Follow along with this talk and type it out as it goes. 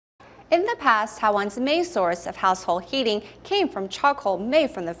In the past, Taiwan's main source of household heating came from charcoal made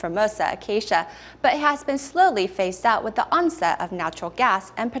from the Formosa acacia, but it has been slowly phased out with the onset of natural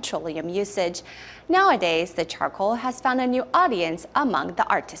gas and petroleum usage. Nowadays, the charcoal has found a new audience among the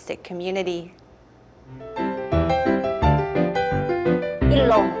artistic community.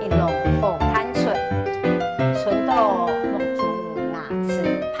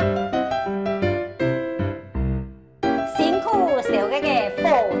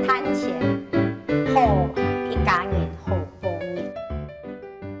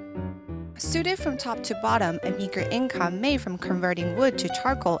 Suited from top to bottom, a meager income made from converting wood to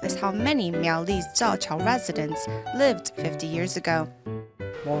charcoal is how many Miaoli's Zhaoqiao residents lived 50 years ago.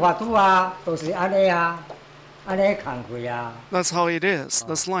 That's how it is,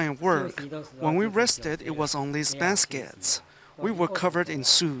 this line of work. When we rested, it was on these baskets. We were covered in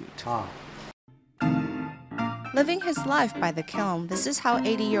soot. Living his life by the kiln, this is how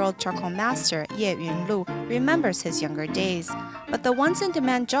 80-year-old charcoal master Ye Yunlu remembers his younger days. But the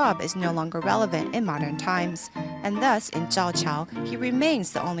once-in-demand job is no longer relevant in modern times, and thus in Zhaoqiao, he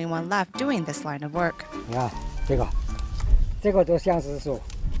remains the only one left doing this line of work.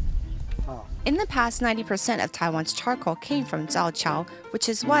 In the past, 90% of Taiwan's charcoal came from Zhaoqiao, which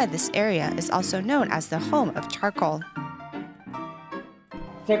is why this area is also known as the home of charcoal.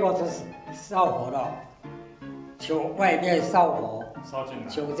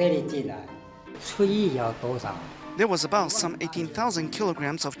 There was about some 18,000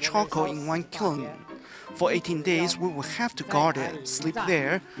 kilograms of charcoal in one kiln. For 18 days, we would have to guard it, sleep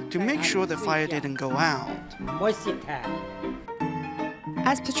there, to make sure the fire didn't go out.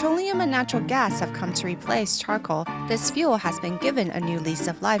 As petroleum and natural gas have come to replace charcoal, this fuel has been given a new lease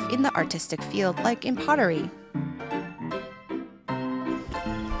of life in the artistic field, like in pottery.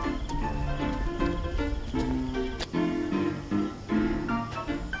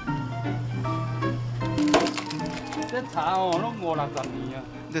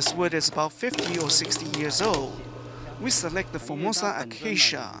 This wood is about 50 or 60 years old. We select the Formosa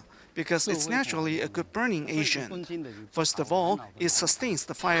acacia because it's naturally a good burning agent. First of all, it sustains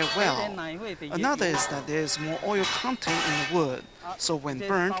the fire well. Another is that there is more oil content in the wood, so when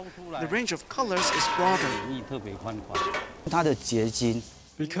burned, the range of colors is broader.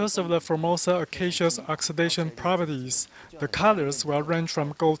 Because of the Formosa acacia's oxidation properties, the colors will range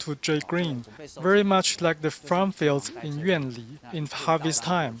from gold to jade green, very much like the farm fields in Yuanli in harvest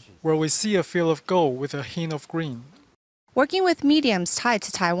time, where we see a field of gold with a hint of green. Working with mediums tied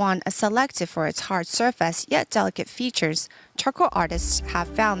to Taiwan as selective for its hard surface yet delicate features, charcoal artists have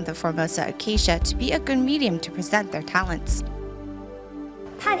found the Formosa acacia to be a good medium to present their talents.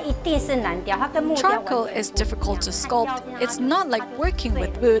 Charcoal is difficult to sculpt. It's not like working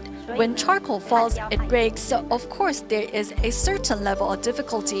with wood. When charcoal falls, it breaks, so of course there is a certain level of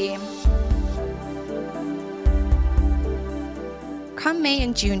difficulty. Come May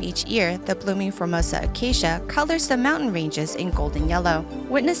and June each year, the blooming Formosa acacia colors the mountain ranges in golden yellow.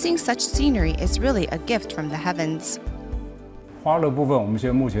 Witnessing such scenery is really a gift from the heavens.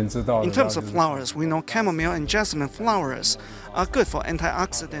 In terms of flowers, we know chamomile and jasmine flowers are good for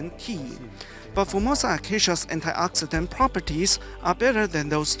antioxidant tea. But Formosa acacia's antioxidant properties are better than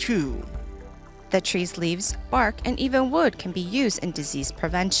those two. The tree's leaves, bark, and even wood can be used in disease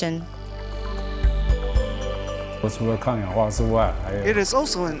prevention. It is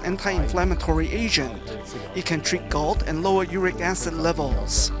also an anti-inflammatory agent. It can treat gout and lower uric acid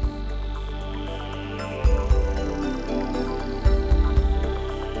levels.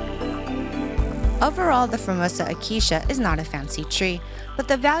 Overall, the Formosa acacia is not a fancy tree, but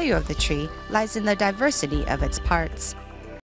the value of the tree lies in the diversity of its parts.